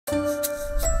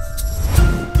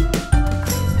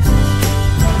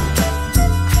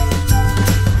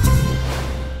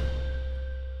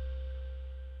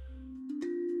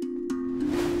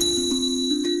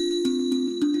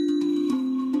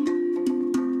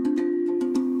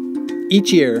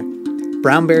Each year,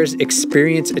 brown bears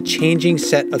experience a changing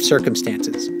set of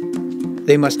circumstances.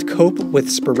 They must cope with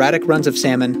sporadic runs of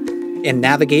salmon and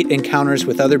navigate encounters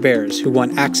with other bears who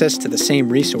want access to the same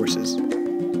resources.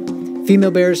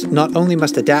 Female bears not only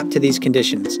must adapt to these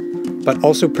conditions, but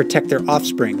also protect their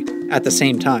offspring at the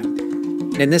same time.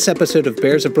 In this episode of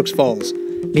Bears of Brooks Falls,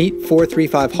 meet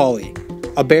 435 Holly,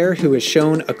 a bear who has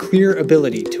shown a clear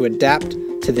ability to adapt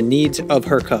to the needs of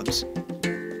her cubs.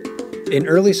 In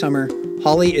early summer,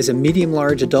 Holly is a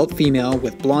medium-large adult female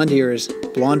with blonde ears,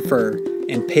 blonde fur,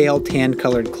 and pale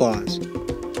tan-colored claws.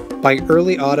 By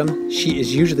early autumn, she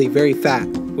is usually very fat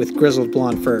with grizzled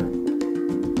blonde fur.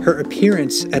 Her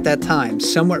appearance at that time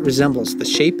somewhat resembles the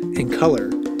shape and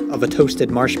color of a toasted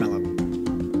marshmallow.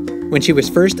 When she was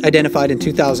first identified in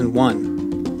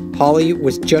 2001, Holly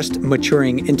was just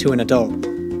maturing into an adult.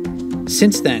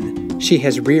 Since then, she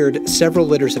has reared several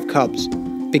litters of cubs,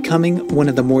 becoming one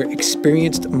of the more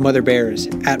experienced mother bears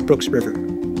at Brooks River.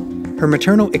 Her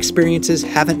maternal experiences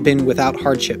haven't been without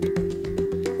hardship.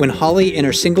 When Holly and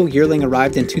her single yearling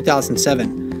arrived in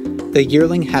 2007, the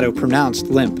yearling had a pronounced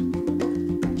limp.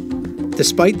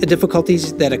 Despite the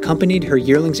difficulties that accompanied her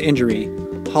yearling's injury,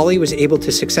 Holly was able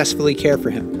to successfully care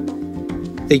for him.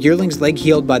 The yearling's leg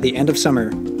healed by the end of summer,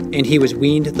 and he was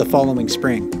weaned the following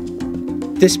spring.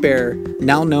 This bear,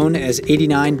 now known as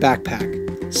 89 Backpack,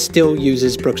 still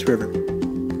uses Brooks River.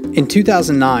 In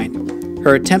 2009,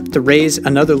 her attempt to raise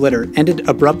another litter ended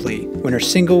abruptly when her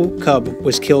single cub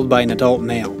was killed by an adult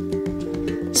male.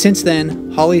 Since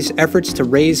then, Holly's efforts to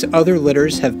raise other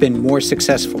litters have been more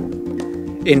successful.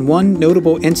 In one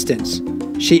notable instance,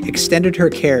 she extended her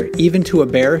care even to a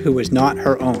bear who was not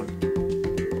her own.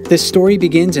 This story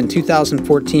begins in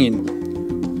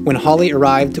 2014, when Holly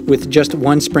arrived with just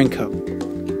one spring cub.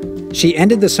 She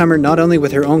ended the summer not only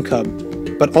with her own cub,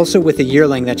 but also with a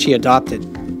yearling that she adopted.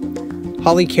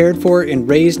 Holly cared for and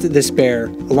raised this bear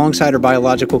alongside her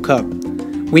biological cub,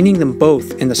 weaning them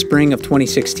both in the spring of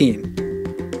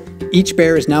 2016. Each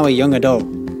bear is now a young adult.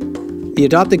 The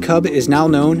adopted cub is now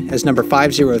known as number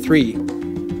 503.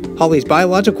 Holly's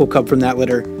biological cub from that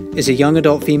litter is a young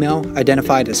adult female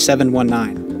identified as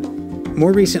 719.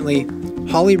 More recently,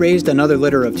 Holly raised another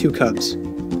litter of 2 cubs.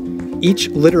 Each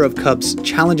litter of cubs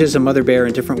challenges a mother bear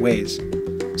in different ways.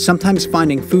 Sometimes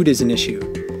finding food is an issue.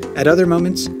 At other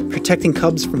moments, protecting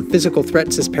cubs from physical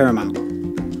threats is paramount.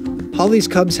 Holly's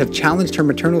cubs have challenged her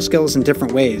maternal skills in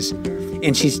different ways,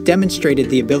 and she's demonstrated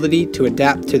the ability to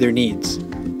adapt to their needs.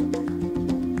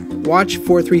 Watch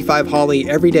 435 Holly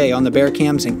every day on the bear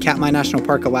cams in Katmai National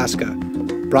Park, Alaska.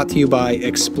 Brought to you by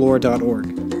explore.org.